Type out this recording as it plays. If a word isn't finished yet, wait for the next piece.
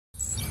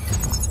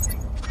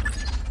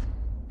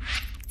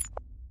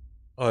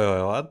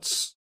Aye,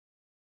 lads.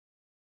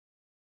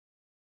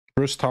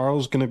 Bruce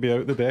Tarl's going to be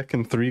out the deck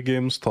in 3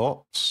 games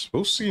tops.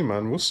 We'll see,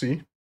 man. We'll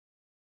see.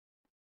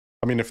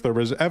 I mean, if there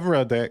was ever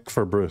a deck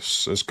for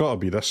Bruce, it's got to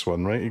be this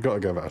one, right? You got to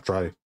give it a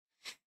try.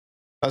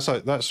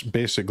 That's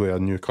basically a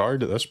new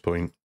card at this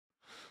point.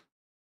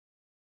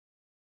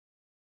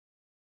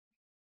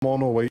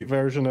 Mono white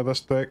version of this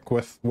deck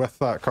with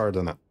that card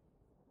in it.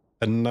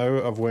 And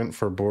now I've went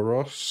for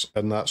Boros,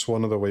 and that's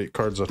one of the white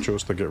cards I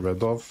chose to get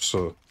rid of,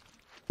 so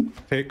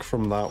take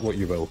from that what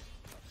you will.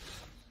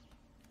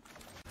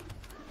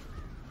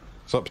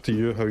 It's up to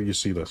you how you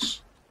see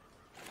this.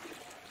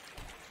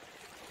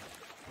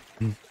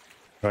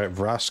 Right,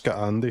 Vraska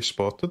Andy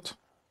spotted.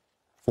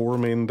 4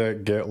 main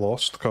deck Get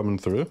Lost coming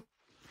through.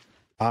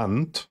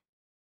 And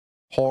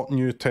hot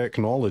new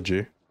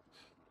technology,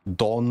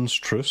 Dawn's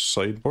Truce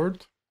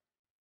sideboard.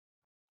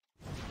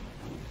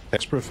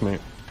 Hexproof,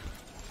 mate.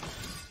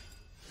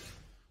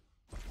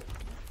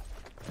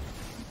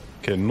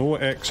 Okay, no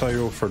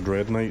Exile for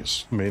Dread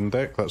Knight's main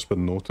deck, that's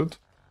been noted.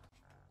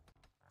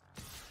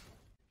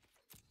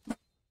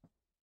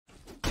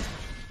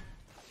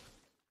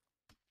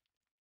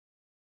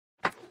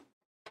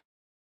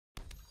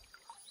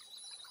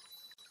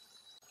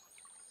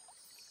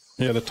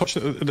 Yeah,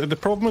 the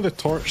problem with the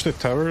Torch the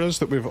Tower is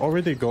that we've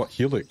already got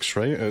Helix,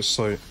 right? It's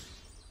like,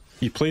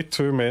 you play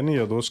too many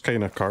of those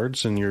kind of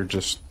cards and you're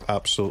just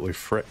absolutely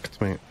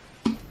fricked, mate.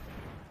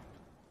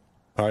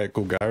 Alright,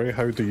 go Gary,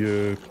 how do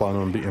you plan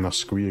on beating a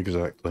Squee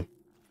exactly?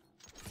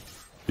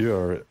 You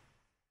are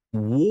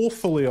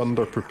woefully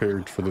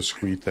underprepared for the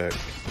Squee tech.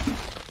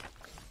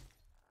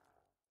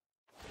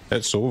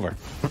 It's over.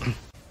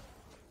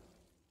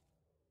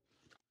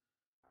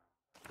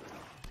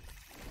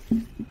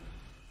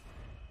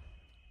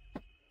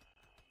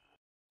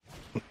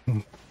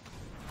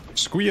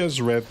 Squee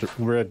is red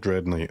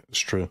Dread Knight, it's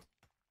true.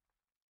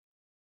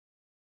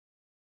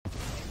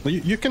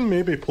 You can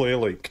maybe play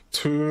like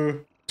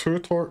two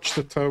Torch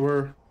the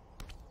Tower,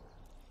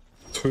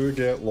 2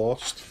 Get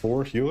Lost,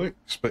 4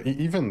 Helix, but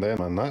even then,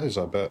 man, that is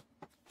a bit...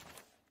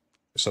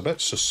 It's a bit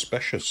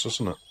suspicious,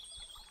 isn't it?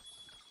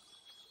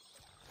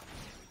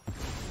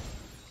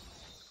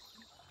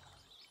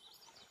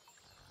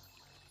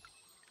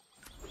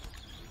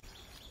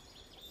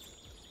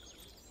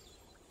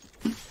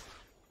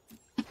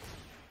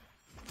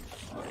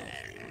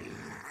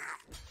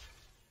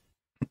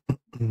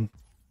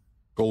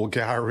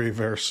 Golgari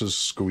versus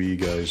Squee,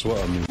 guys.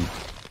 What a meme.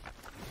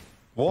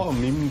 What a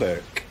meme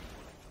deck.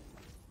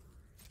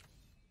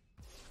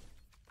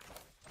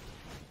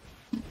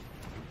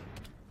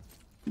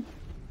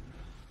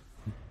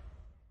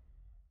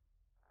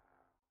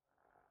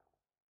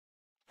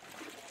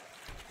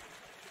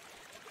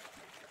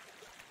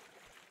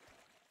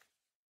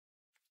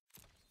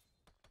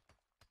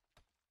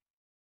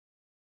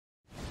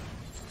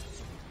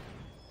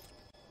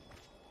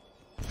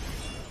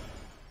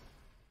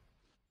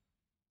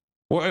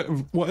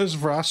 What is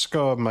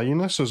Vraska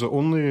minus? Is it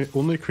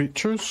only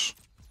creatures?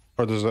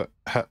 Or does it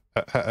hit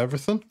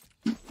everything?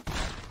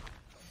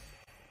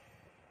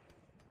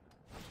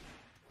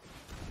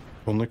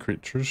 Only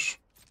creatures.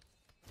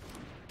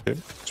 Okay,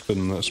 it's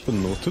been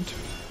noted.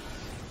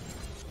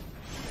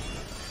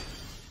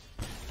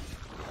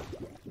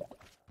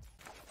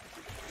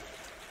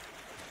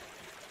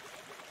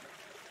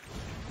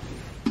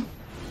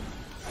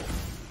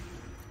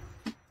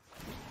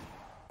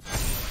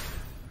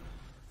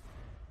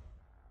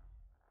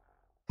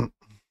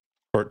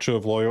 Virtue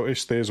of Loyalty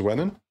stays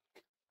winning.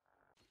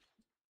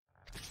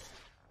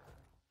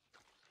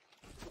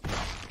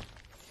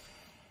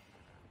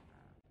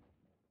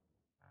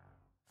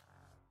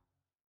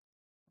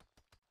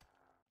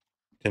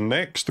 Okay,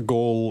 next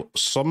goal,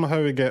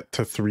 somehow get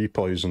to 3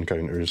 poison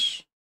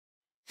counters.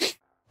 It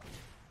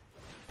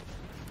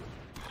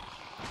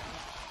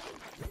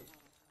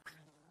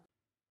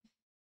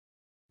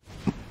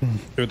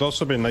would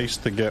also be nice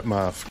to get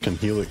my fucking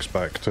Helix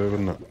back too,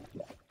 wouldn't it?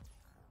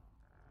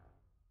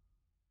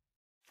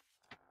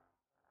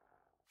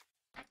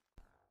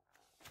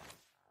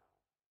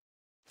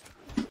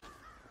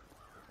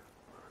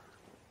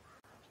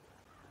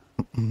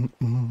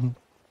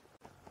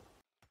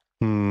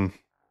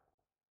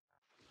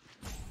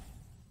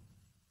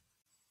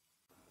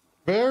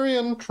 Very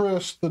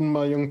interesting,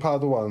 my young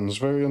Padawans.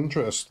 Very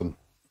interesting.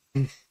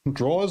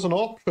 Draw is an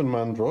option,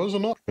 man. Draw is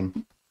an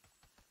option.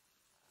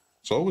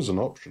 It's always an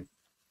option.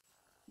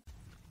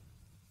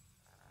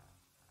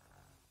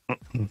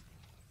 I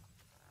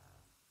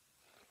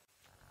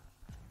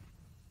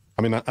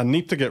mean, I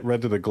need to get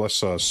rid of the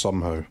Glissa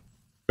somehow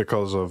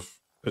because of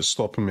it's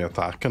stopping me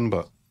attacking,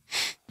 but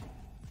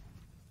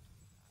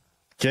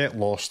Get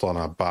Lost on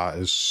a bat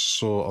is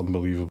so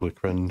unbelievably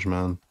cringe,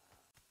 man.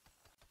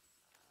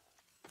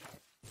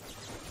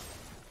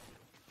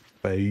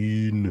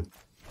 Fine.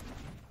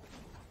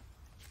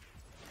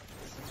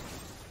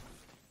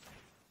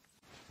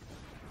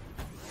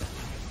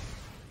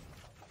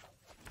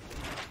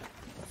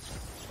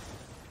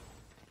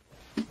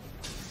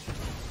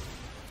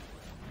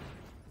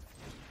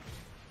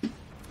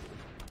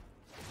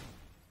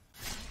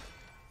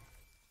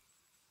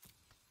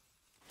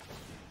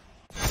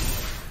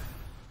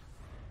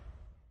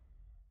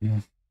 Yeah.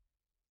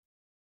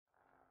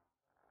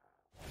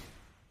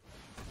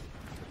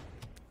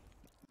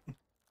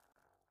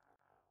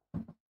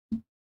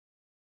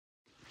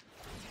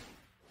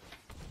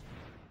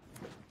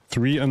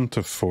 Three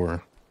into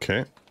 4.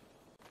 Okay.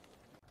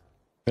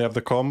 They have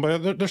the combo.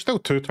 They're still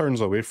 2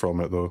 turns away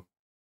from it, though.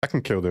 I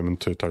can kill them in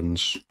 2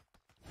 turns.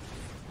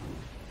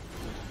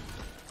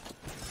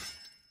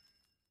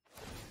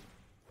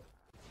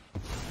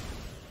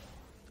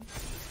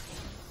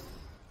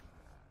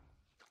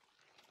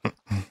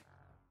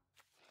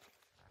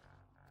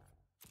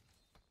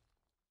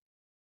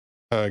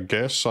 I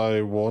guess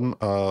I want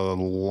a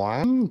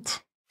land?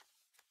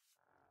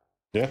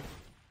 Yeah.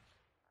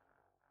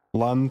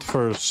 Land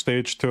for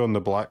stage 2 on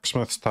the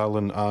Blacksmith's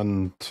Talon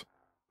and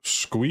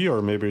Squee,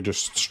 or maybe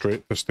just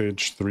straight to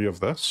stage 3 of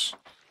this.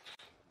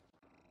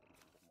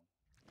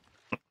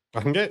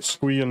 I can get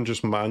Squee and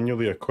just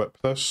manually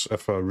equip this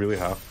if I really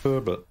have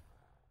to, but...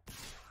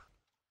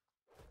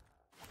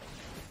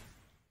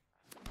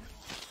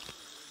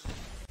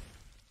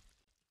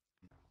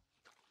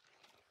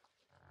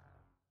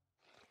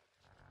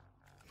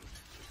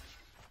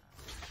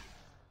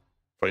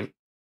 Fine.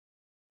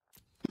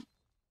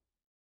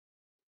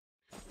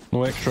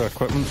 No extra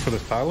equipment for the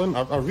Talon?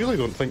 I really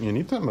don't think you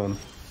need it, man.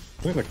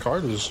 I think the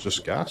card is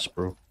just gas,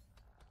 bro.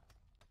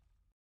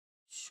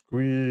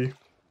 Squee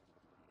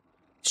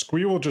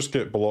will just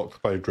get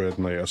blocked by Dread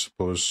Knight, I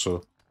suppose,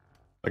 so...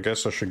 I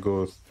guess I should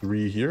go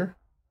 3 here.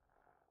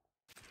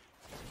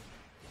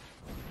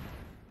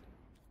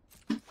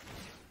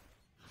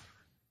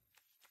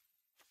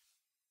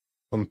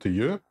 On to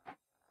you.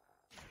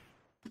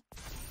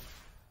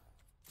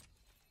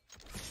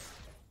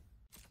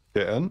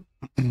 Get in.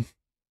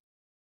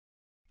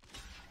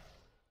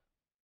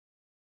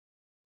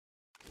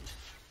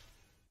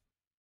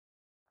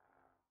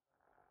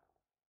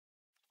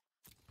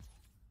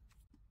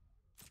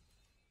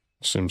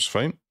 Seems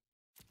fine.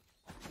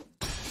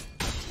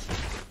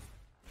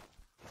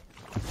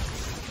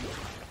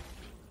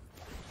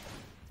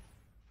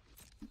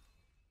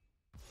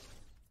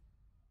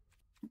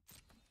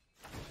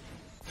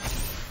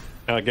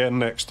 And again,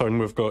 next turn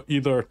we've got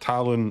either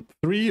Talon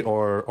 3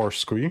 or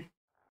Squee.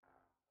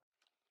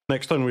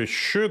 Next turn we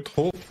should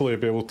hopefully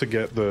be able to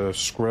get the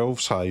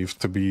Skrelv's Hive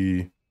to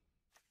be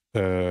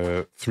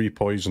 3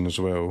 poison as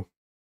well.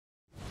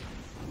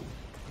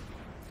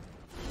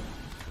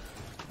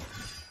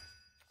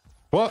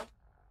 What?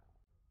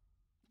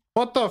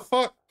 What the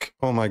fuck?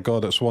 Oh my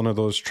god, it's one of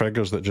those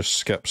triggers that just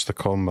skips the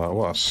combat.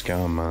 What a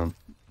scam, man.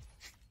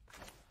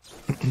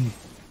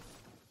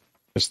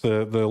 It's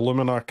the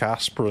Luminarch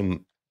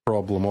Aspirant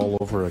problem all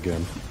over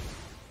again.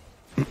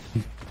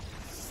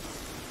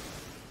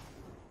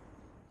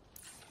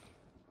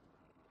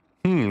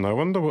 I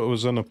wonder what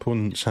was in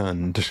opponent's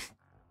hand.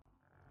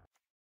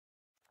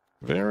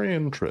 Very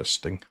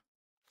interesting.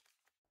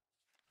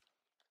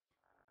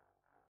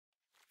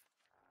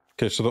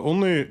 Okay, so the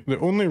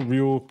only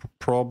real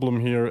problem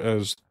here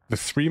is the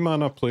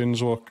 3-mana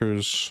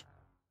Planeswalkers.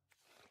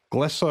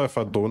 Glissa if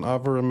I don't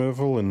have a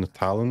removal in the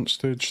Talent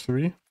stage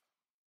 3.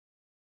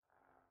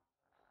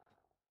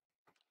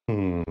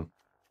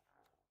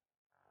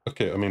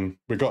 Okay, I mean,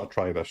 we gotta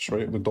try this,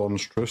 right? The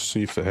Dawn's Truce,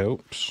 see if it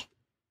helps.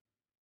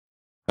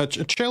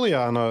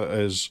 Cheliana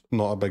is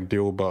not a big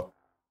deal, but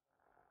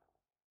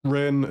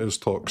Wrenn is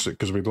toxic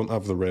because we don't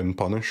have the Wrenn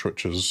Punish,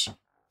 which is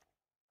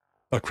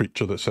a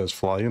creature that says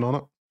flying on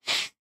it.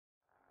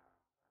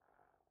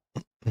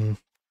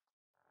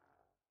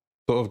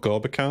 Sort of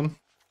Gorbakan.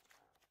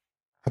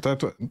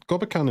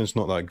 Gorbakan is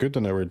not that good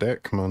in our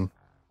deck, man.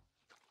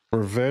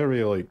 We're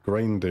very, like,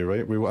 grindy,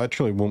 right? We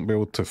actually won't be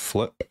able to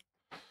flip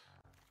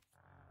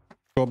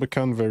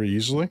Gorbakan very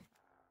easily.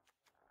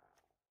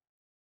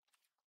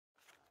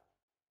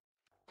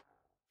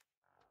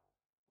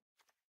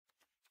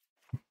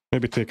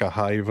 Maybe take a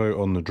Hive out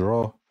on the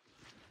draw.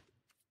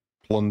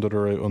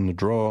 Plunderer out on the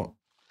draw.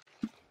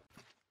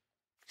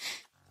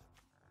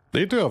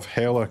 They do have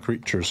hella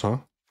creatures, huh?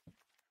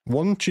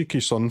 One cheeky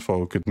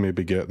Sunfall could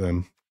maybe get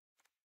them.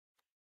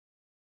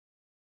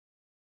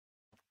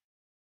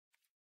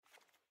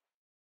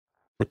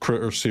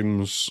 Recruiter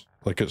seems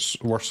like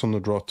it's worse on the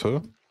draw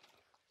too.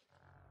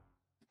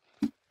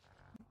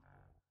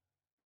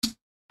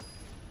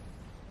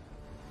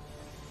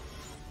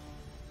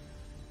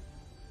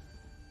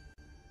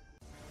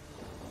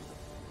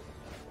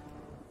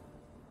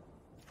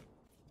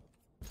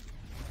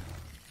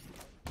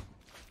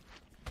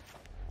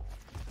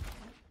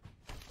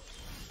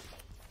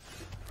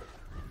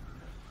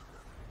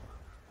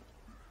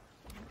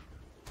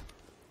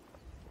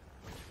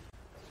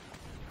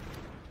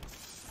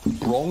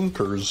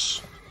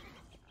 Bronkers.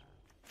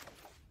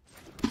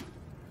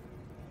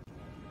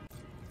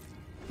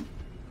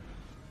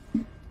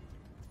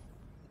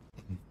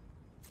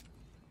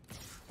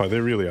 Wow, they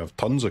really have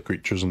tons of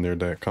creatures in their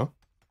deck, huh?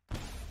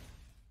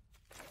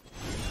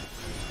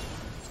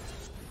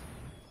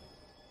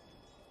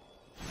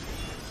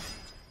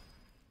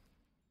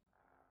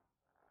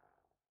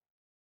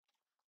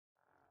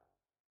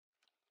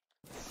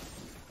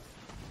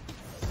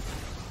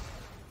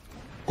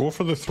 Go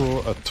for the throw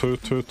a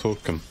 2/2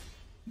 token.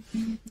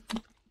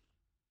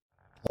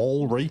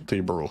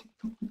 Alrighty, bro.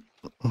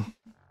 If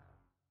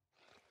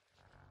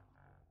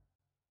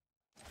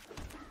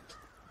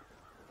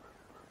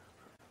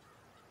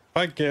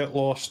I get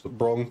lost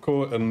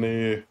Bronco in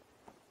the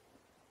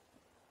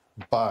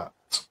bat,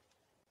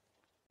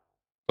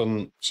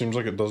 then seems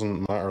like it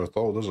doesn't matter at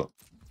all, does it?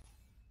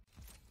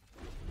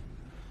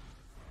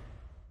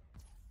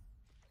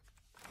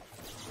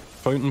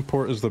 Fountain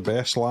Port is the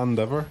best land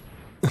ever.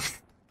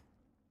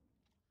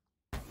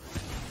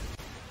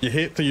 You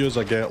hate to use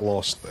a get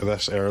lost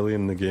this early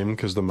in the game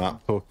because the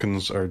map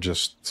tokens are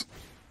just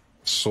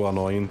so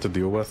annoying to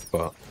deal with,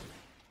 but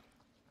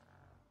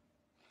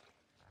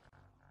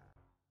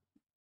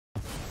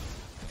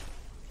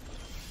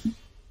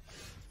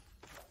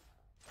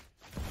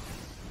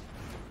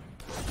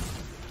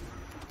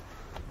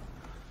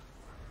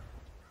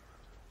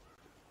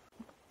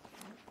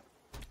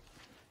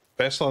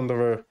best land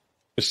ever.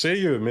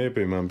 Besayu,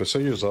 maybe, man.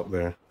 Besayu's up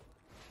there.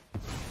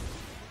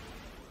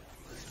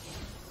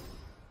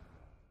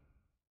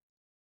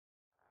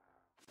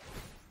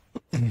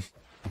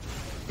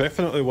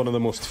 Definitely one of the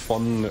most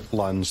fun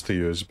lands to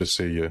use,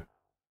 Besayu.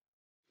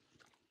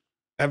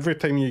 Every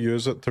time you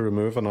use it to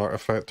remove an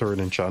artifact or an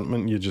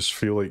enchantment, you just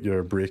feel like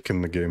you're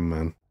breaking the game,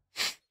 man.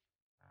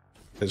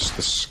 It's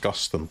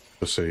disgusting,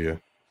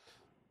 Besayu.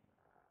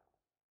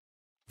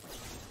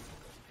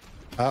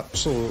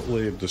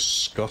 Absolutely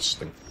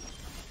disgusting.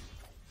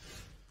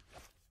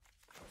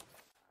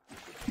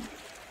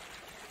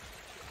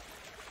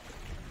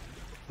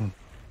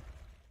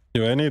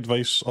 You any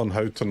advice on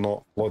how to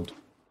not flood?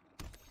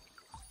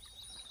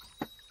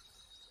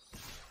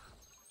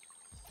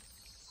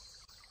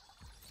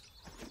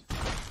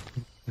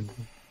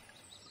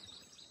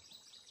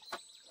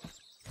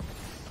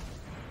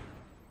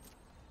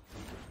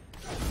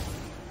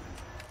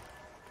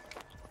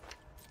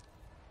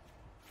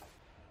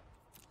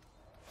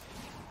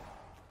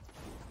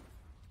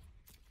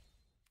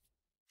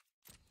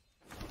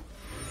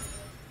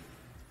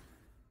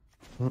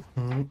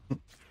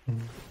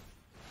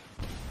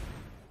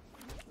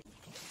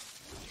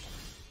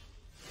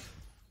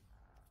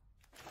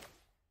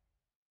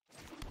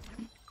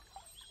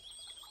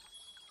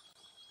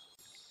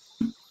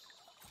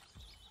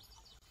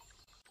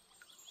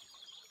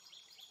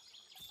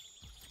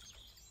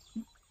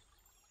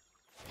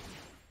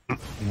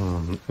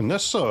 And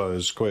this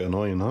is quite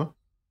annoying, huh?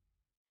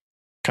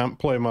 I can't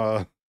play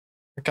my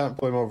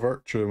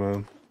virtue,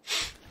 man.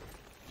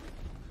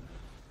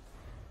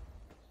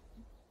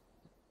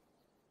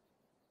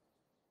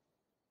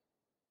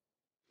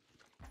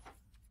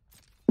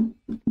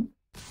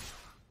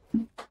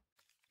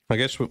 I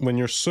guess when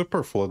you're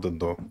super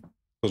flooded, though,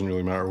 doesn't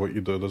really matter what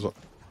you do, does it?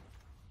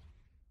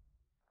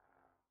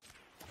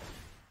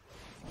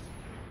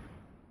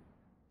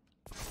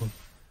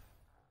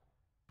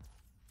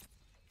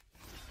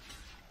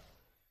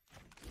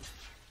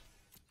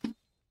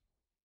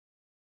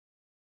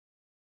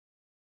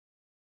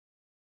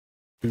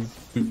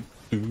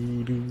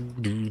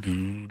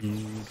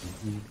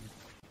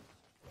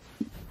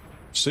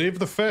 Save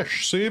the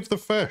fish! Save the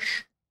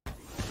fish!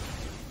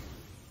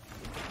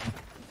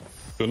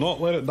 Do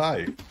not let it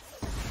die.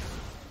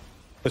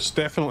 It's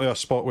definitely a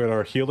spot where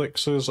our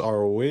helixes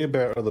are way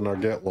better than our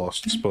get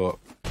losts, but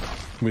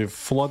we've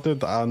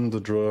flooded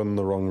and drawn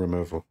the wrong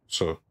removal,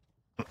 so...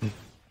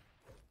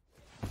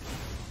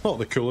 Not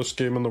the coolest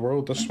game in the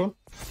world, this one.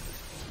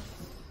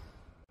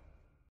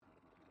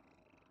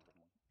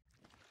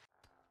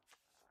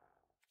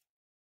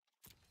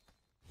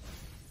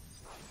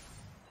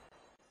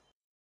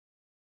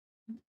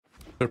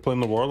 They're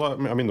playing the Warlock.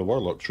 I mean, the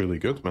Warlock's really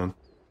good, man.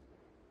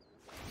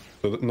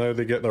 So that now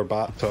they get their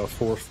bat to a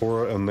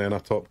 4/4 and then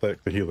a top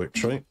deck the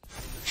Helix, right?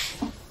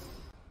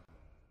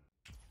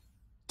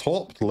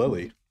 Topped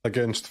Lily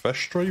against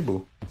Fish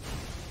Tribal.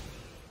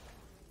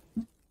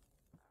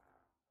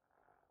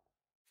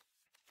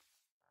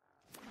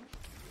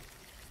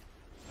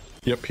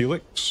 Yep,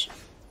 Helix.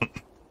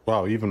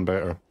 Wow, even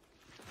better.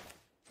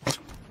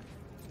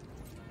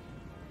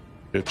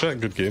 Yeah, chat,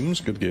 good games,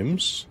 good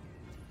games.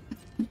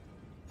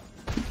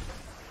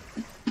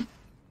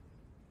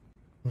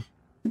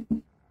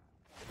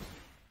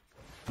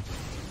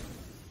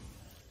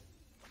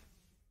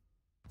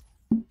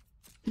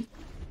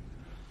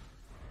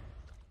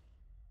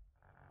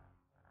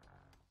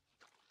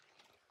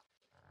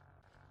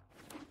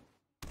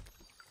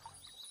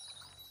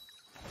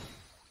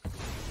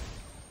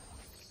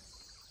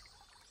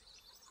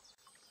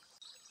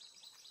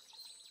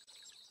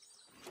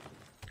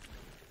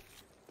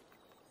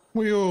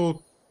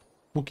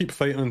 We'll keep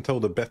fighting until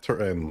the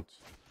bitter end.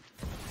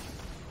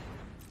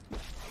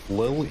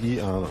 Lil E.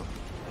 Anna.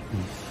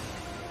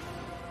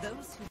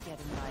 Those who get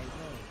in my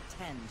way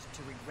tend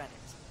to regret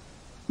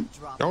it.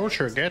 Those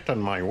who get in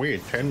my way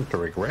tend to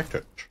regret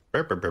it.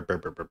 Burp, burp, burp,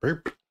 burp, burp,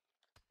 burp.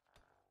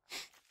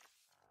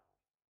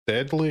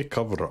 Deadly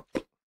cover-up.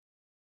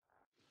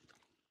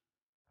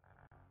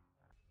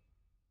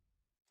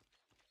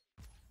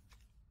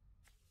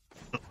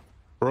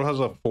 Bro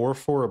has a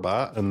 4/4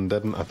 bat and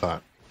didn't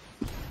attack.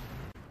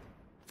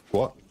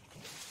 What?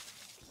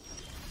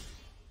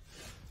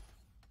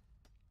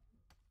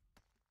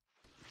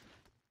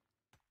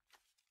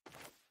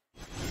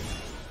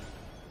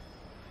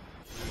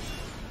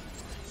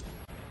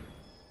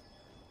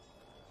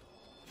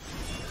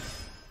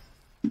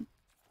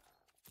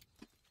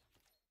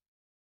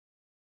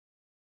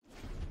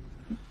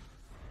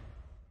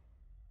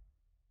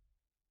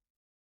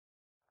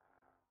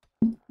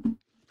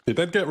 He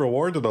did get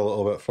rewarded a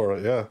little bit for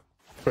it, yeah.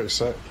 Pretty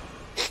sick.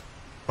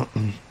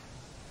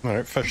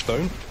 Alright, fish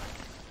down.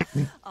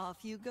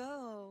 Off you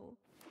go.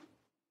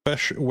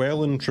 Fish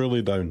well and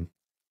truly down.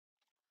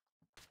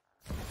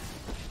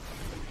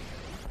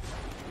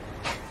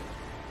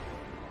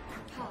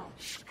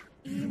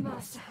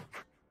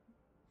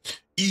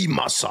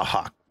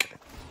 Imasahak.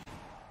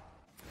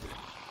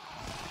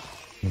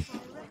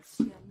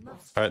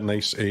 Alright,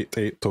 nice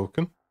 8/8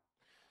 token.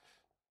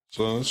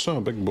 So it's not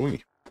a big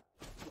boy.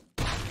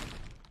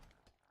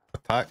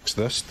 Attacks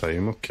this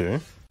time, okay.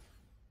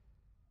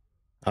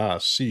 Ah,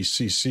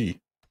 C.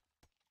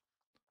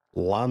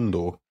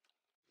 Lando.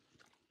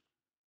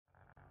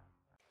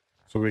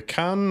 So we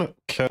can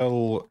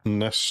kill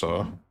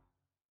Nissa.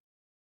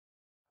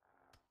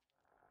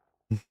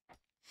 I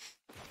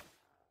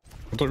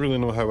don't really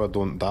know how I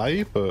don't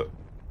die, but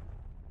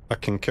I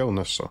can kill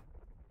Nissa.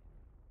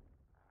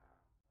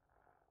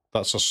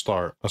 That's a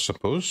start, I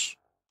suppose.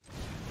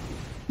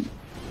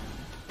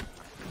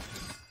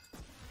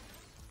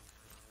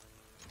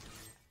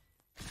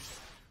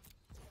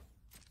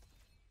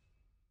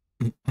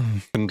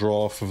 Can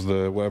draw off of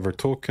the whatever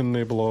token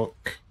they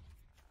block.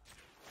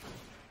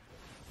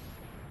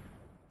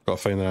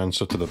 Gotta find the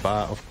answer to the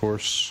bat, of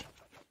course.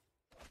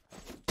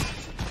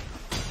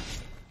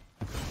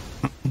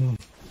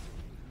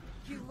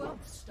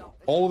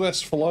 All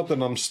this flood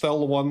and I'm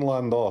still one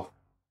land off.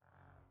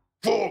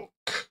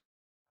 Fuck!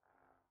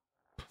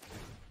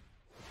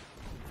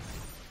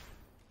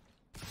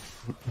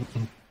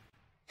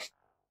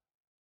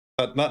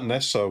 That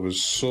Nissa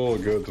was so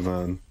good,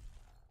 man.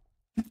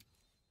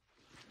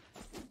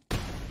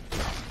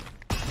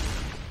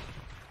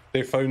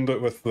 They found it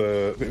with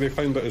the. They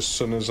found it as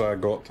soon as I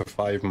got to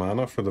 5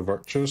 mana for the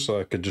virtue, so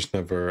I could just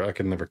never. I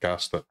could never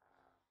cast it.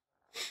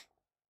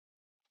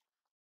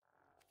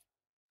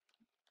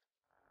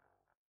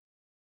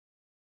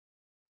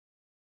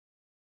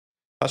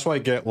 That's why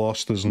Get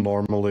Lost is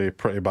normally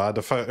pretty bad.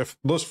 If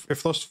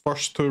those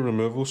first 2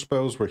 removal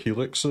spells were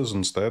helixes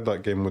instead,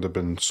 that game would have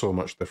been so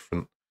much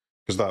different.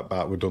 Because that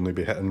bat would only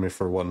be hitting me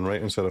for 1,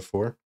 right, instead of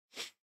 4.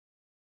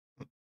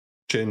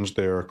 Changed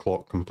their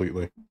clock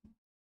completely.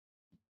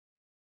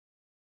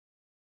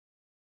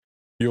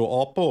 Yo,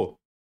 Oppo.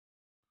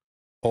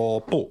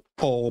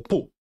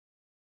 Oppo.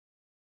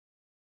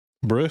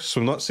 Bruce,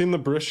 we've not seen the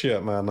Bruce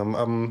yet, man.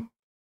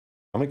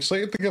 I'm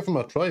excited to give him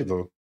a try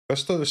though.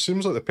 This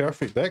seems like the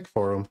perfect deck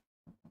for him.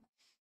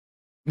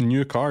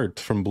 New card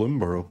from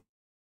Bloomburrow.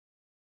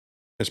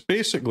 It's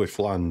basically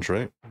Flange,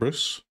 right,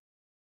 Bruce?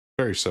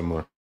 Very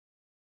similar.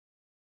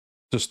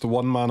 Just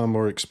 1 mana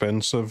more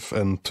expensive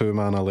and 2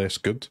 mana less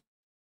good.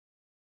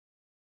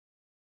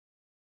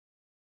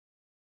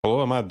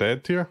 Hello, am I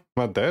dead here?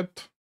 Am I dead?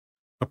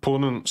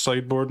 Opponent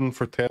sideboarding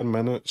for 10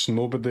 minutes,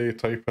 nobody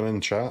typing in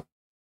chat.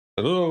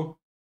 Hello?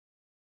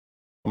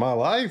 Am I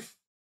alive?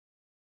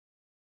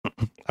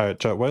 Alright,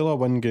 chat, while I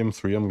win game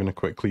 3, I'm going to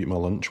quickly eat my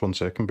lunch. 1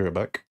 second, be right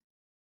back.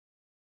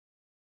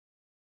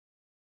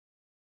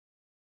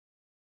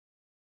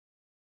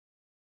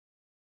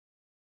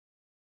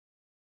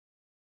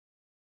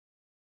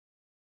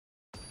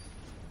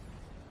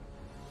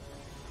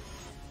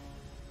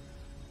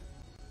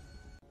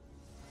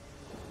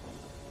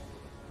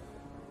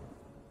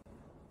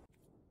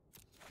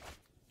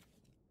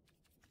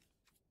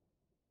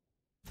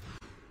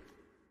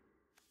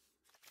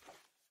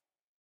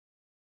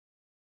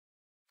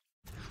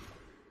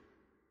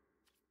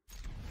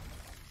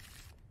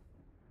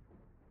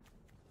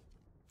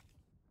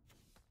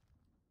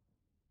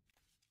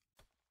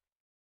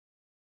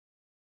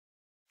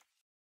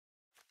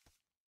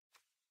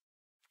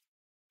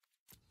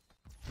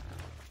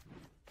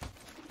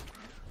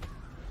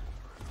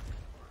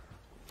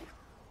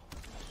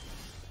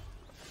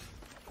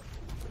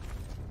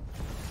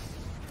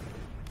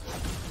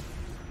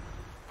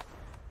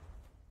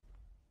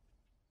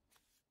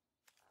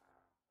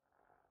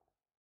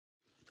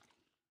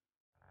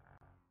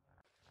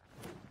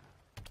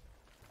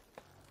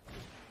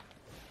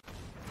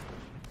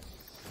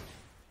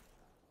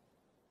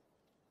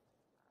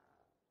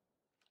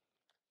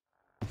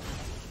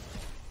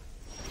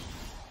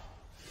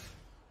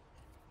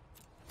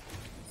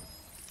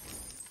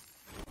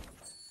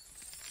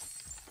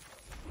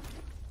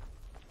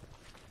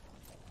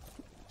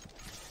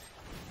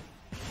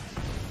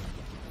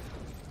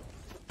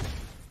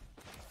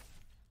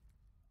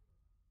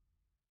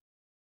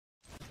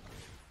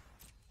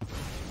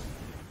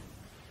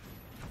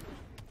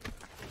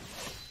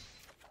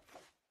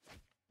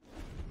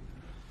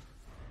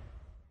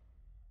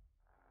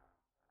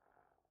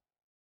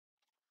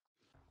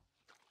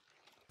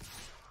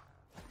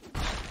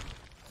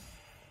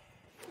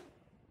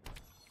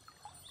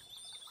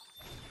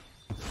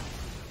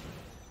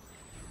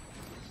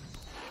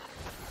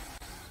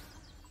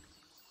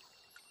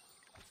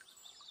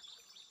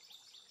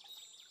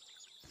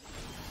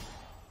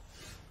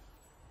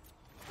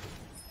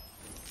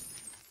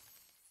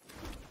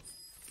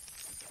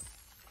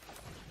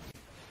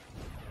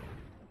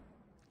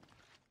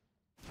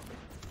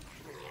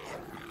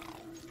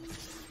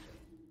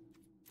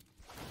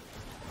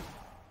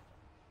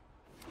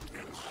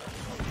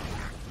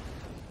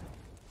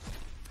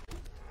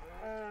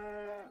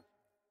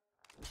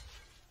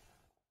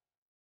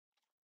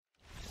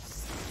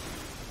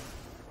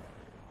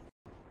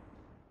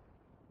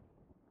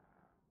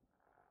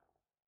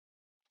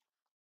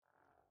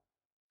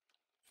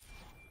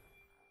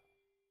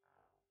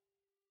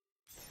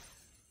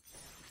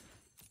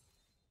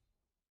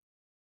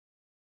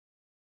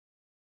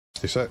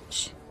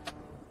 66.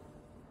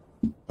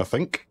 I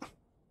think.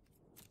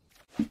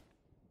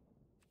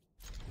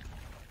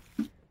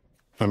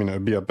 I mean, it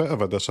would be a bit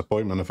of a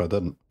disappointment if I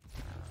didn't.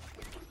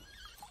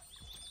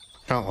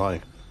 Can't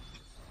lie.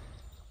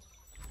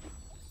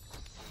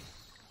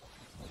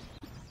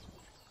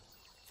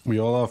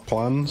 We all have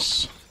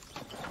plans.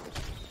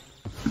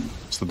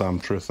 It's the damn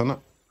truth, isn't it?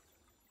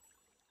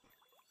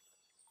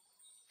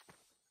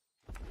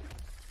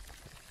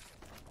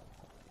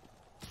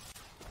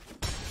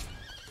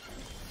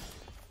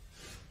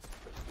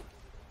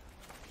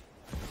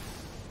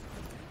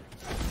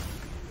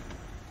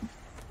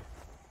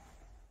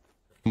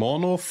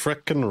 Mono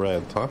frickin'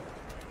 red, huh?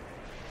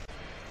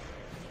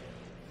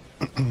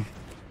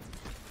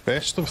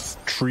 Best of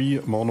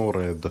 3 mono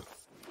red.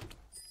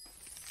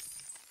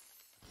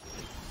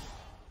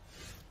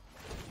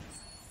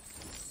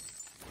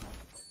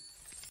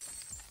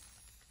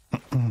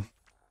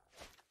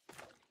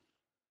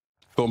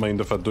 Don't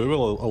mind if I do a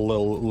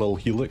little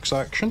helix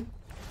action.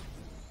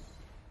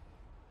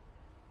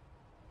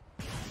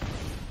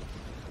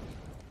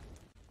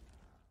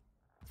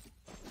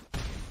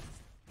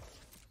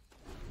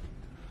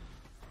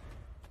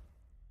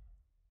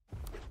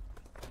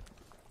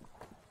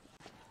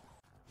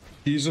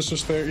 Jesus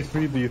is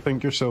 33. Do you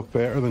think yourself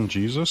better than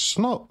Jesus?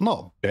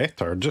 Not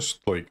better, just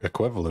like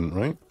equivalent,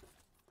 right?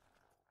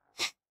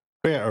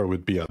 Better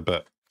would be a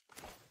bit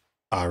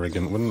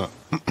arrogant, wouldn't it?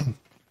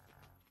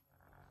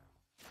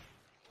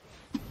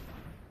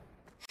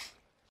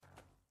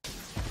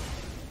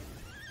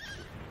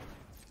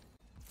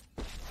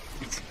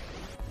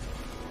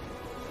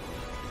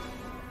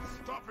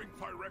 Stopping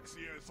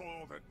Phyrexia is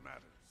all that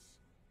matters.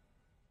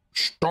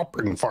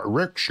 Stopping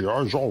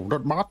Phyrexia is all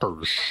that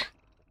matters.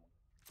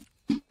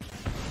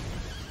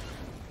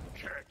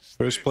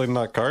 Who's playing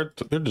that card?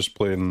 They're just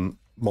playing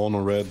mono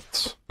red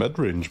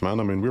mid-range, man.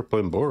 I mean, we're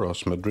playing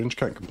Boros mid-range,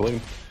 can't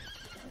complain.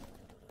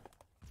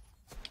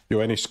 Yo,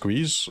 any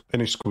squeeze?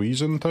 Any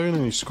squeeze in town?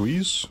 Any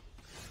squeeze?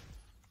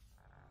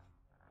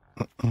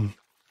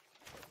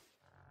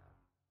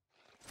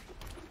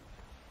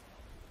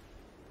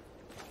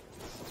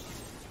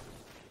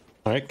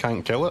 Alright,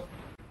 can't kill it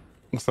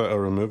without a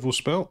removal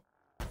spell.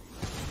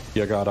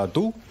 You gotta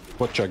do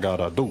what you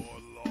gotta do.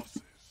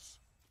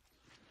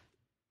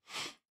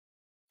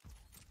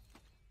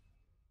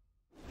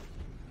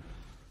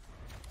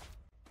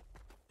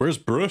 Where's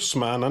Bruce,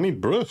 man? I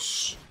need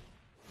Bruce.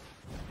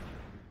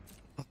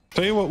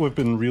 Tell you what we've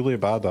been really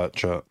bad at,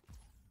 chat.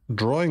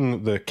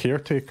 Drawing the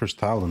Caretaker's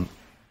talent.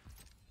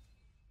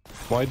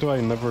 Why do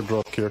I never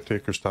draw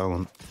Caretaker's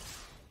talent?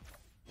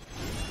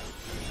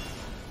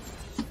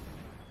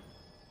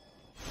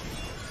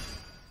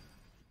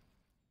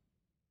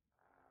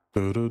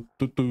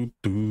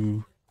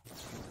 Do.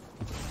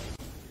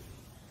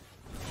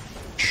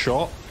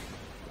 Shot,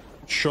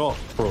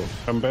 bro.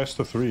 I'm best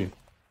of 3.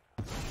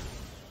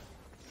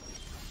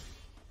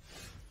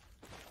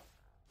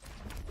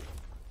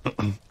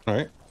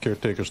 Alright,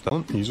 Caretaker's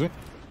talent, easy.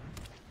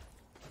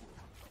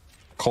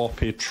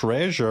 Copy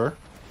treasure,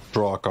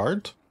 draw a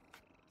card.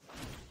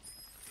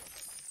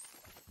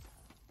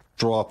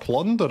 Draw a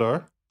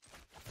plunderer,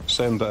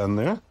 send it in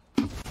there.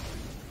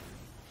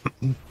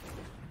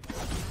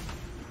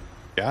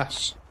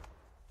 Gas.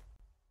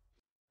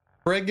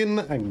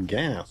 Friggin'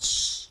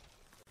 gas.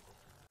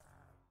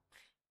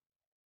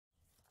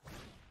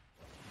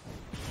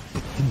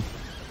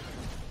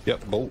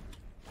 Yep, bolt.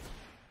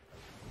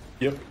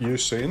 Yep, you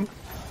seen?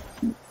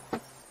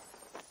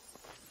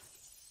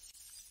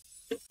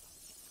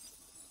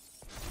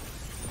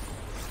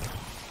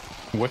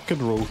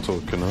 Wicked roll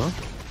token, huh?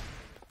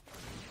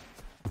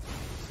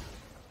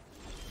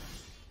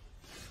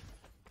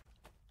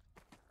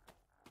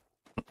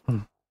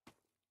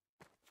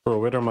 Bro,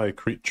 where are my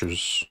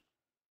creatures?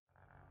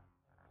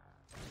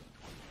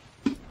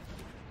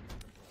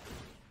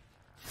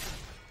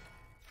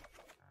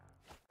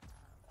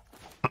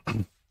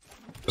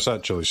 It's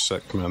actually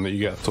sick, man, that you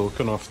get a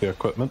token off the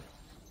equipment.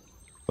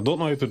 I don't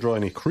know how to draw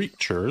any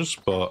creatures,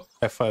 but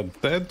if I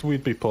did,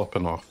 we'd be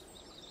popping off.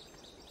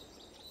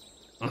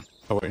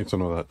 I want you to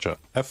know that, chat.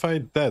 If I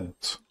did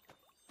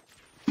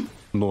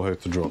know how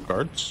to draw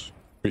cards,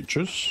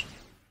 creatures,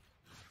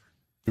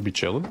 we'd be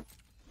chilling.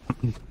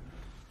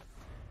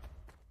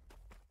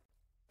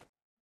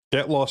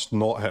 Get Lost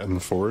not hitting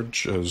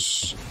Forge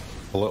is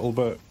a little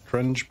bit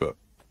cringe, but...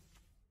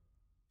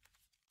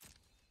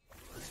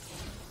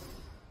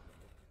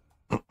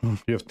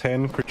 You have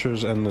 10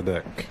 creatures in the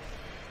deck.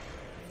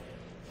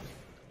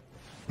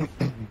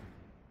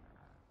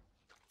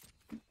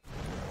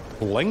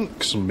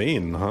 Link's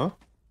main, huh?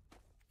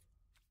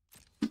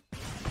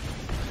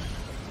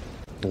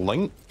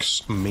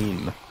 Link's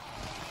main.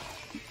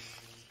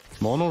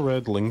 Mono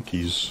red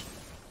Linkies.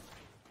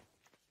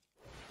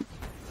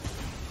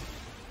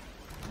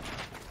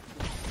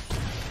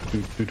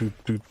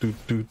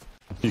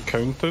 You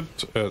counted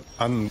it,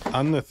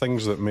 and the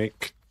things that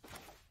make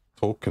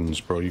tokens,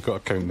 bro. You gotta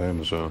count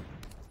them as well.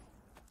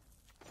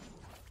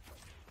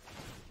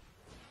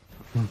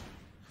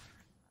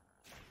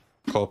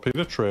 Copy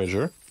the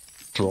treasure.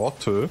 Draw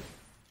 2.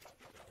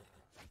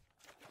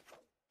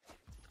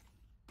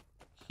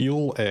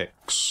 Heal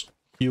X.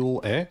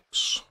 Heal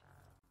X.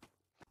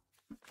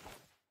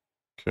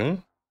 Okay.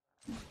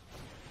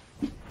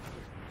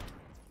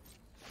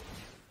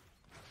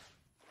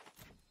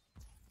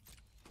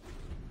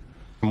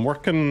 I'm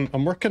working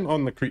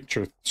on the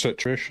creature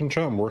situation,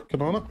 chat. I'm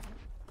working on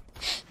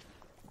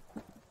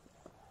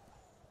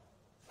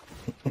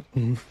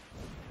it.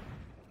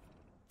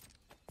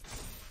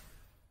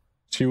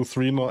 Heal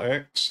 3, not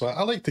X.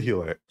 I like to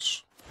heal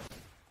X.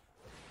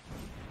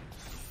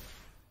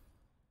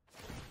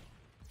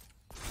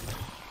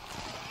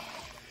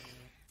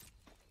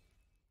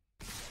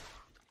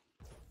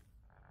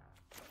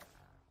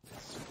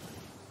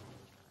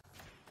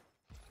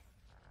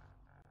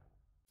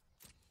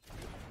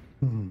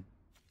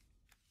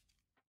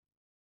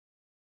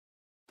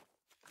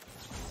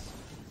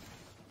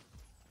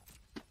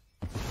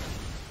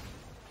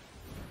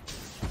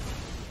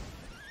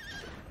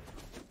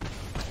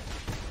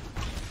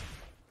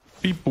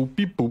 Beep boop,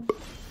 beep boop.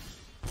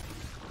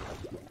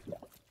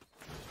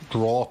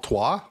 Draw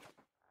 3.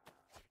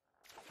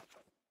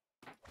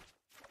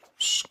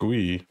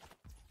 Squee.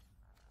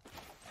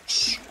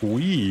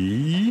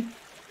 Squee.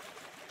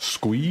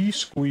 Squee,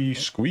 squee,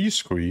 squee,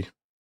 squee.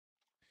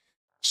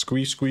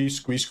 Squee, squee,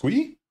 squee,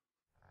 squee.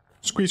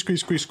 Squee, squee,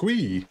 squee,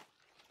 squee.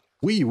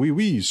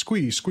 Wee,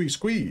 squee, squee,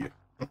 squee.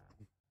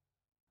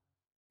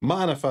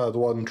 Man, if I had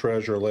one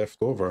treasure left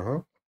over,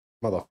 huh?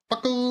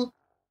 Motherfucker!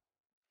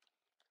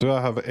 Do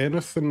I have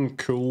anything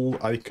cool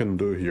I can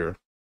do here?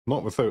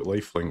 Not without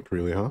lifelink,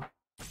 really, huh?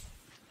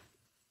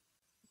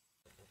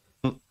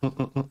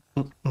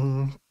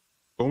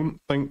 Don't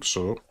think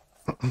so.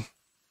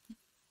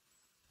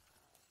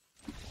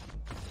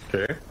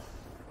 Okay.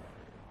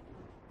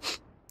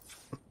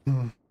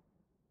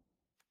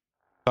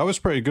 That was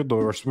pretty good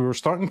though. We were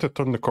starting to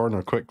turn the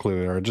corner quickly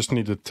there. I just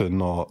needed to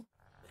not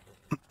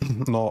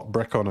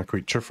brick on a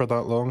creature for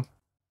that long.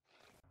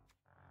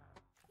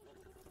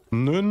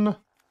 Noon.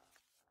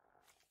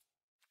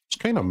 It's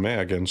kind of meh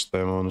against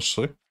them,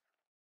 honestly.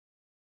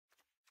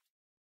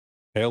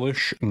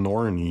 Hellish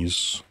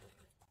Nornies.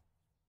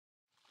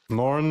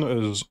 Norn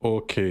is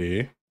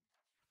okay.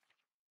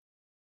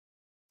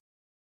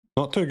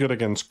 Not too good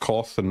against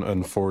Koth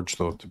and Forge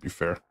though, to be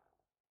fair.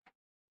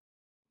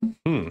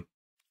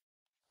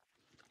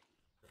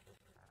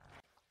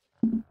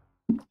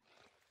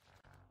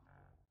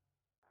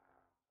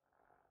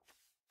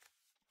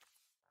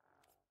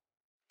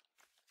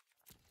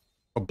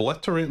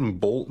 Obliterating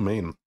Bolt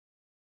main.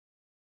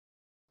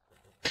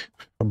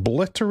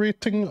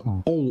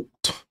 Obliterating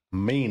Bolt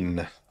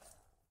main.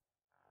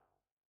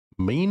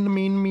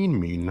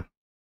 Main.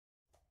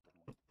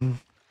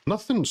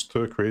 Nothing's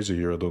too crazy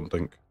here, I don't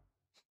think.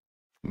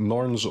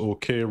 Norn's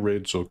okay,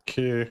 Raid's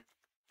okay.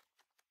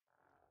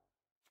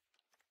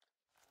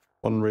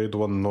 One Raid,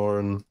 one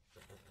Norn,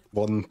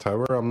 one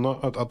Tower.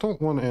 I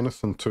don't want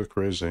anything too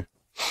crazy.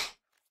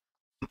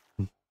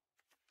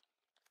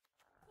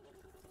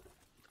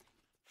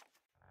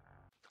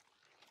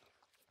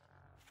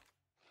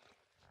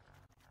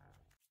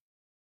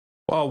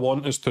 What I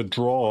want is to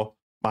draw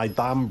my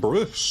damn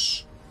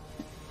Bruce.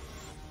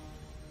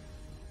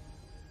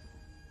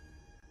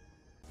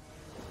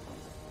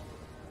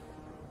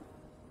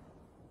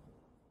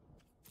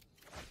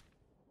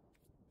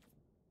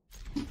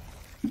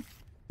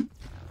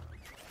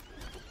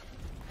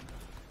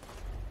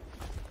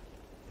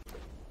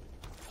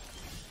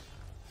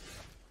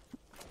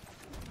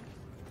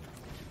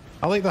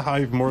 I like the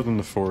Hive more than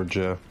the Forge,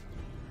 yeah.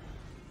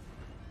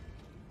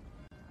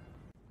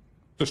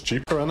 Just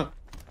cheaper, innit?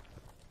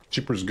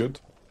 Cheaper's good.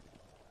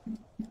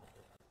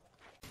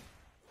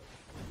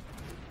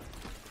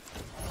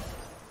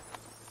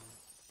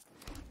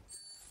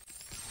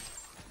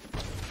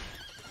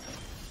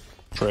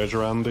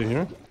 Treasure Andy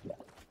here.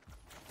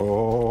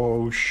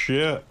 Oh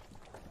shit.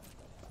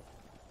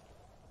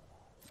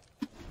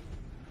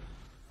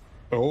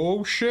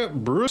 Oh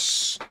shit,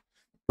 Bruce.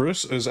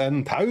 Bruce is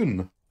in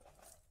town.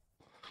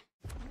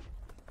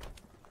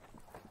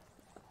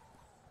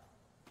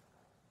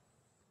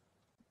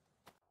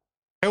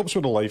 Helps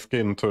with the life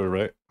gain too,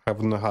 right?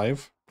 Having the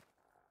Hive.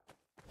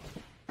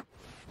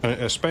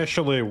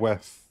 Especially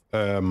with,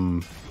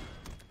 what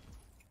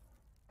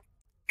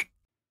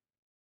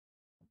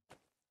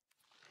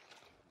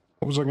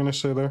was I gonna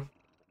say there?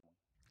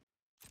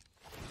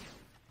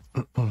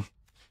 Oh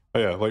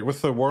yeah, like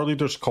with the War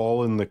Leader's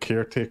Call and the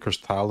Caretaker's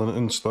Talent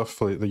and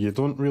stuff, like you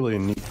don't really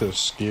need the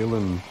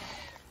scaling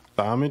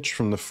damage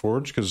from the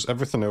Forge, because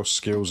everything else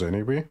scales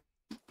anyway.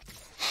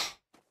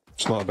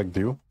 It's not a big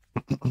deal.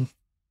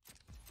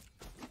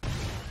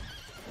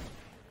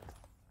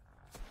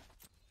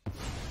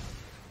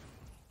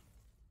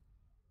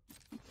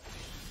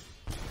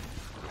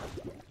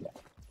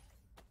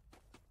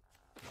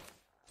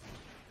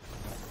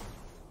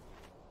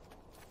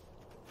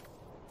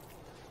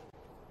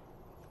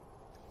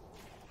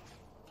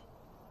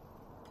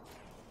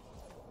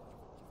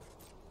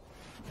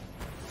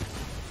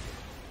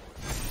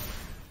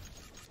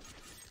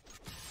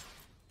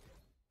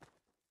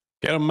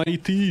 Get 'em,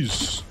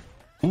 mateys.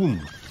 Boom.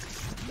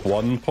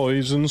 1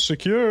 poison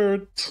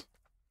secured.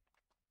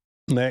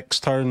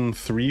 Next turn,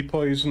 3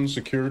 poison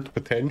secured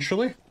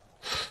potentially.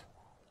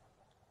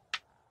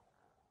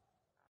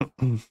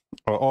 Well,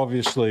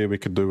 obviously, we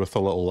could do with a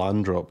little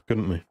land drop,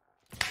 couldn't we?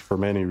 For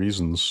many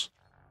reasons.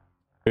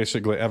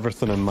 Basically,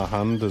 everything in my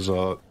hand is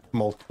a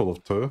multiple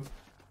of 2.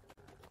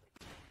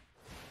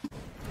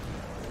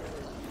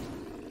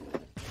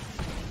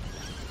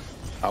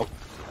 Ow.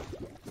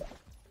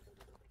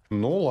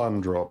 No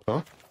land drop,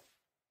 huh?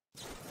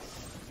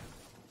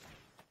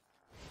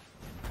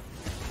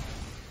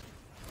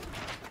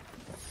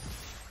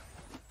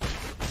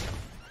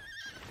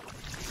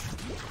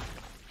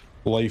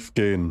 Life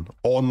gain.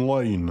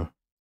 Online.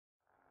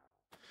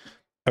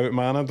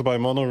 Outmanaged by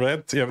mono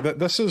red. Yeah,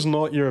 this is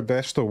not your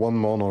best of 1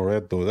 mono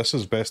red though. This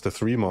is best of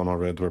 3 mono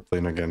red we're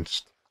playing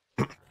against.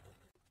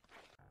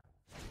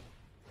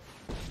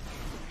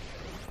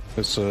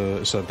 It's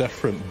a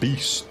different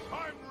beast.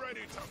 I'm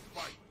ready to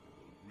fight.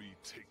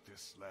 Retake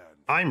this land.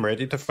 I'm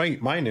ready to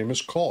fight. My name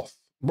is Koth.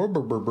 What a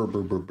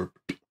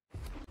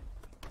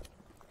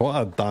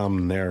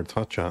damn nerd,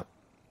 huh, chat?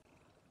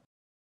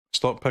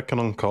 Stop picking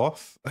on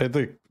Koth.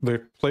 The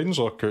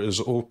Planeswalker is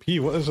OP.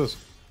 What is this?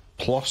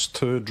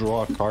 +2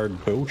 draw a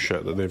card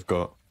bullshit that they've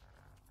got.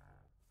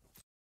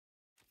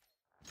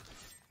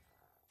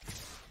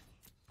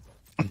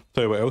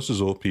 Tell you what else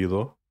is OP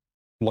though.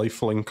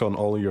 Lifelink on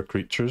all your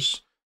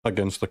creatures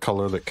against a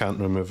colour that can't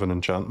remove an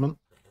enchantment.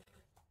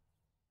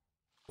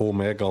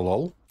 Omega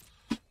lol.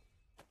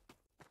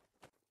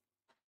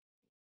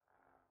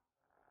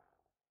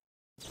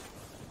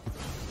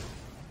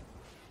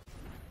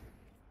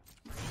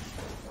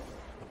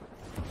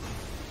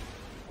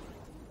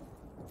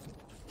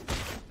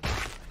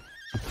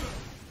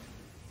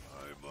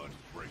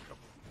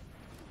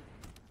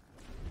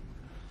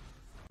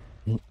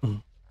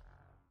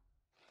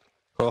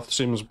 Koth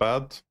seems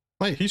bad.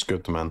 Hey, he's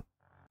good, man.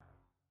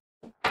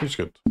 He's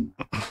good.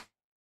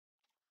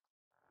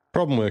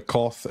 Problem with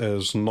Koth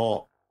is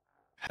not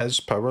his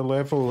power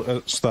level,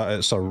 it's that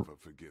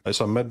it's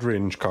a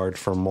mid-range card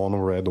for mono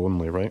red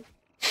only, right?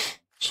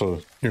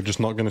 So you're just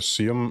not gonna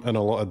see him in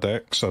a lot of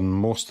decks, and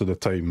most of the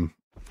time,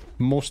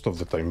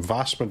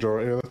 vast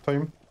majority of the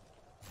time,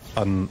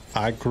 an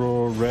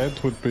aggro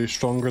red would be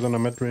stronger than a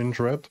mid-range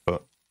red,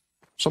 but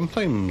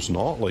sometimes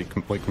not,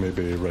 like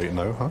maybe right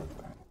now, huh?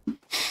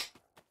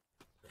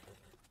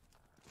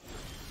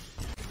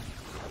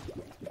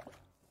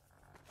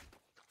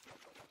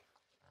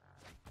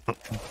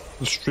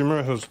 The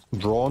streamer has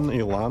drawn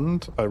a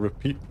land. I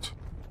repeat,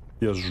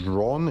 he has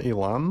drawn a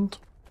land.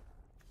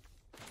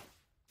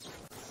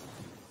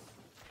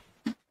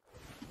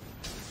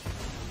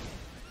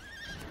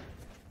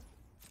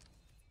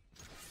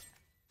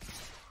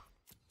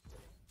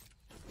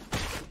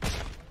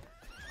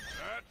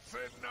 That's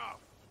enough.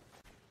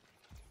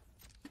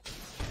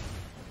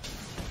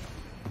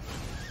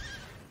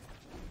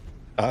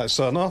 That's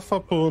enough,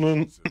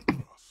 opponent.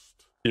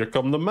 Here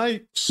come the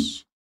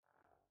mates.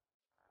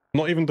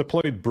 Not even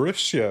deployed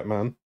Bruce yet,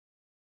 man.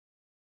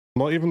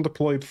 Not even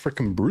deployed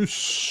frickin'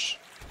 Bruce.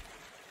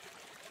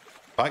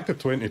 Back to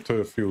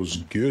 22 feels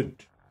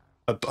good.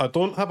 I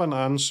don't have an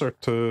answer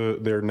to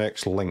their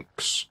next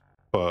links,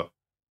 but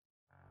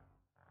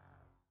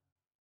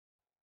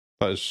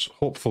that is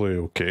hopefully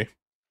okay.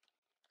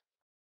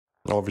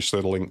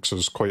 Obviously, the links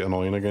is quite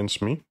annoying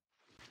against me.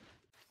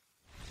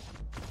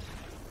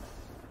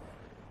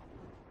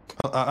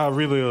 I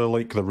really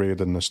like the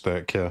raid in this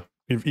deck, yeah.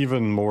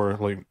 Even more,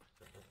 like,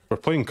 we're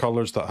playing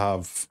colours that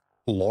have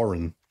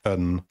Lauren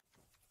and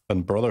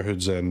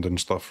Brotherhood's End and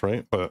stuff,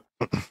 right? But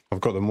I've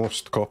got the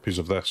most copies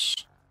of this.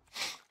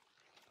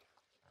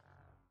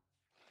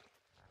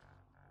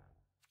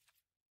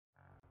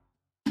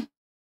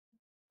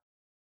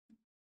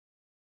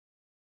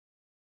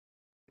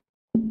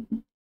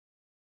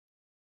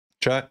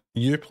 Chat,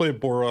 you play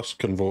Boros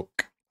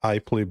Convoke, I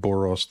play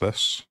Boros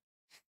this.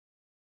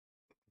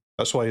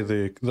 That's why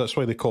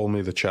they call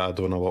me the Chad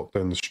when I walk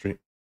down the street.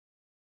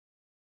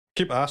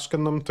 Keep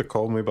asking them to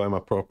call me by my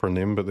proper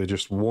name, but they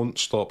just won't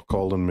stop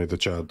calling me the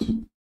Chad.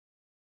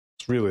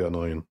 It's really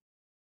annoying.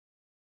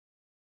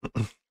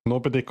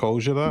 Nobody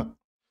calls you that?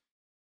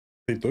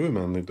 They do,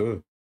 man, they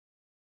do.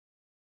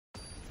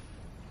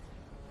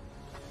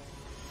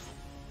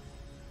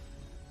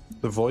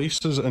 The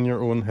voices in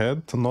your own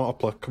head, not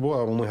applicable. I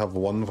only have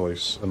one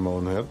voice in my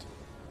own head.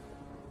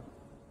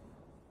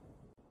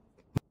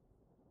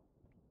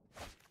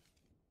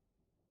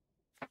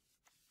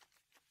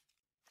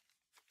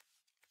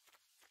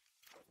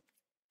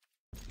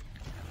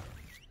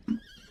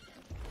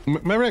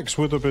 Merrick's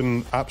would have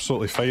been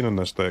absolutely fine in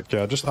this deck.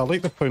 Yeah, I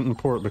like the point and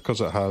port because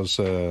it has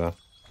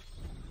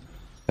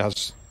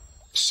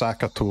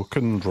sack a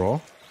token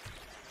draw,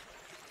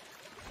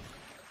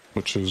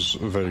 which is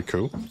very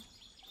cool.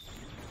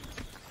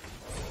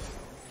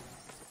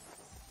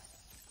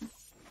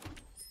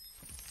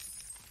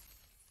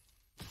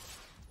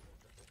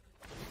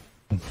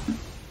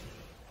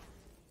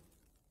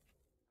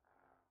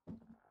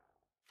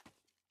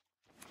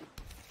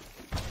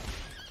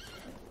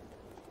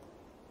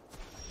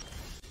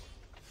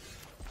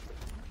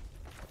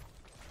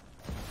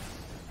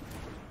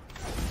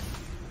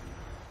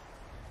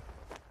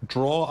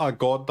 draw a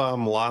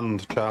goddamn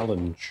land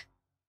challenge.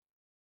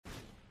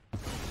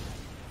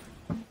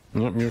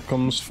 Yep, here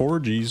comes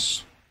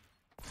 4Gs.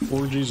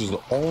 4Gs is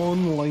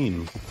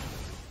online.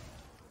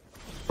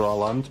 Draw a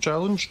land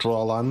challenge,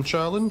 draw a land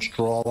challenge,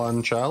 draw a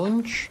land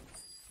challenge.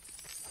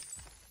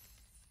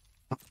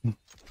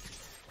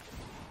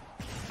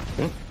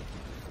 Okay.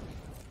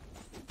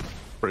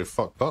 Pretty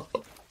fucked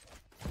up.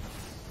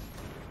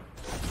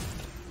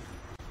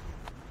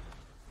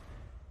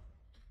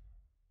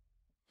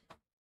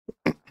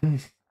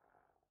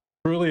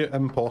 Truly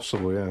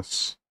impossible,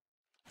 yes.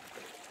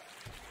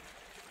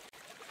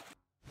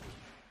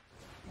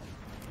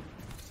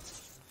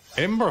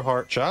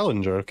 Emberheart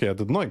Challenger, okay, I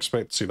did not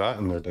expect to see that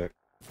in their deck.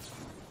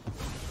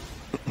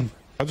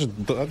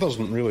 That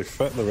doesn't really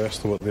fit the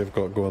rest of what they've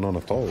got going on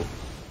at all.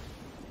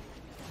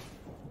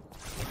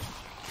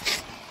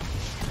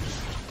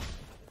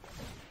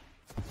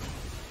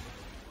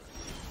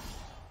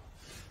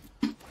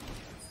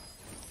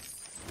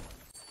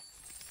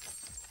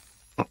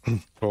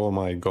 Oh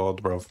my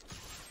god, bruv.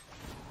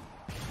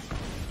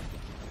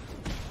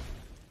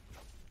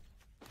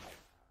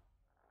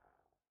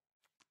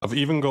 I've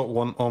even got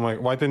one. Oh my,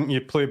 why didn't you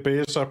play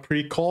Beza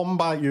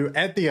pre-combat, you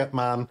idiot,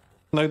 man?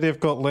 Now they've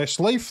got less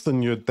life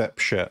than you,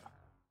 dipshit.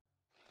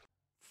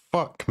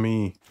 Fuck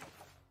me.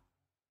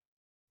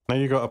 Now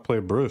you gotta play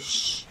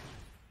Bruce.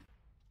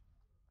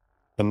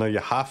 And now you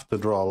have to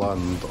draw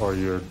land or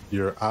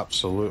you're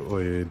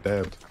absolutely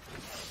dead.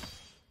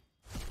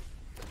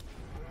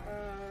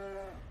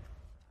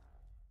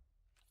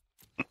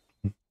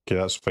 Okay,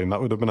 that's fine.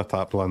 That would have been a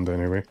tap land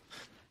anyway.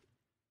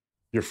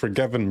 You're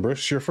forgiven,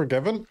 Bruce. You're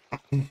forgiven.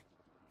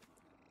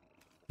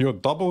 Yo,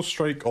 double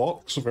strike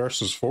Ox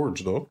versus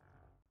Forge, though.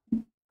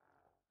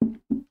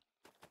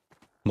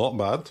 Not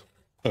bad.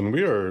 And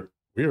we are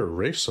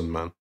racing,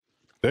 man.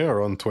 They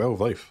are on 12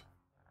 life.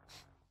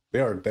 They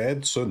are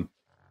dead soon.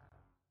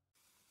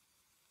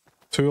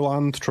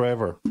 2-land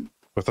Trevor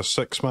with a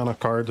 6-mana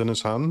card in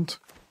his hand.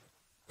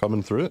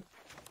 Coming through it.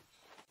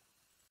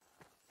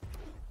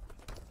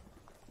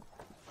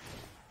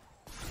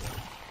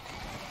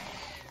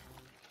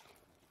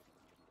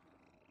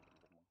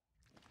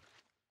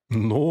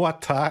 No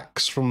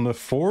attacks from the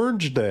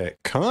Forge deck,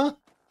 huh?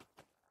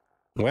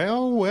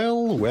 Well,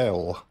 well,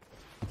 well.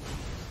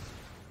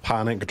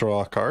 Panic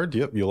draw a card.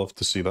 Yep, you'll love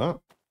to see that.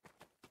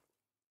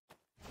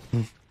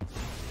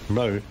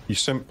 Now, you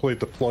simply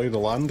deploy the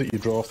land that you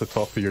draw off the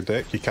top of your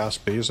deck, you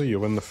cast Beza, you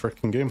win the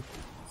frickin' game.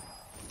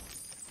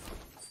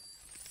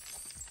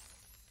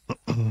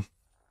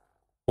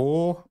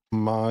 Oh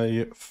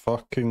my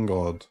fucking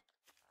god.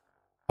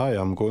 I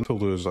am going to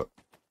lose it.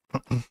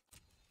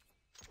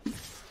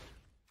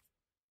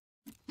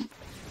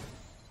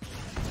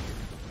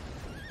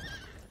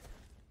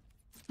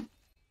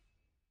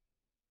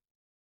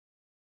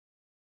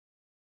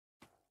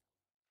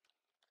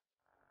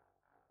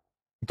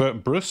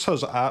 But Bruce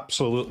has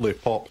absolutely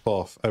popped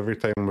off every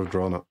time we've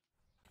drawn it.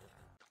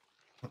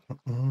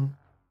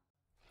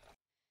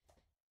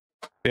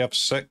 They have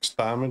 6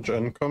 damage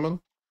incoming.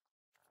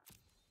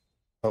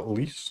 At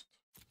least.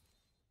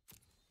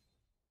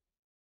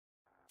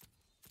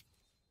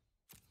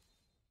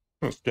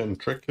 It's getting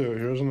tricky out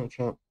here, isn't it,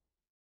 chat?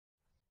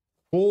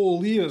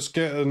 Holy, it's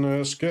getting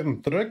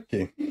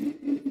tricky.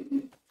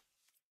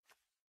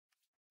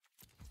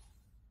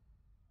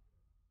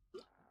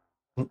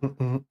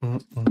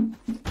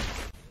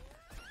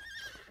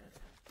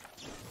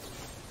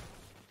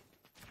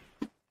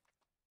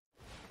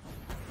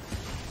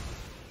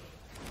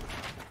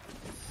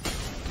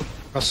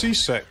 I see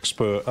 6,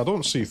 but I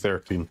don't see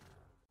 13.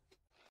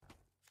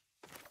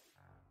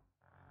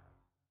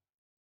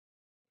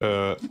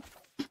 There's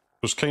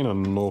kind of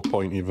no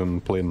point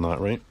even playing that,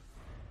 right?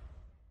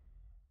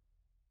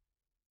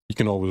 You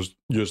can always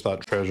use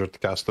that treasure to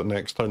cast it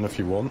next turn if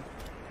you want.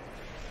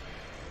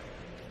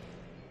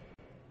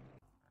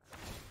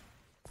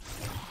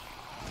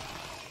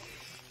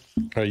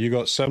 Alright, you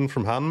got 7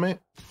 from hand, mate?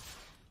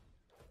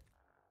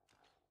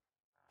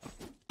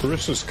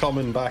 Bruce is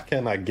coming back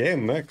in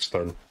again next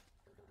turn.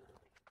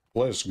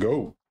 Let's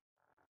go.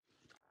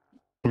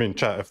 I mean,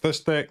 chat, if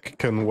this deck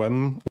can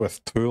win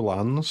with 2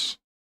 lands,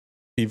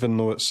 even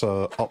though it's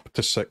a up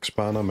to 6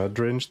 mana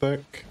mid-range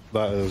deck,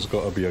 that has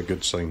got to be a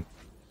good sign.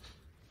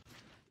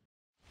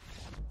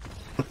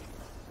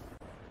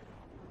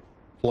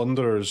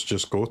 Plunderer is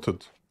just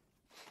goated.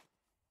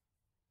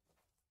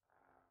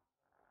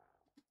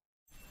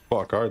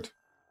 What a card.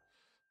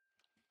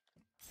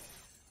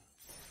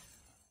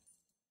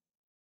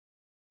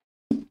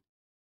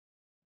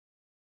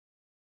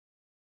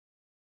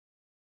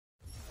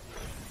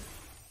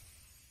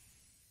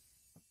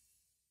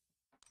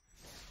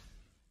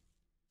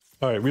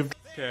 Alright, we've...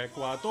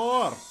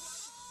 Ecuador!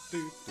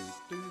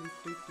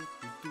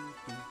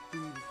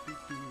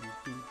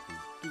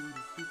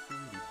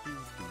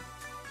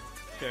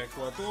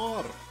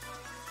 Ecuador!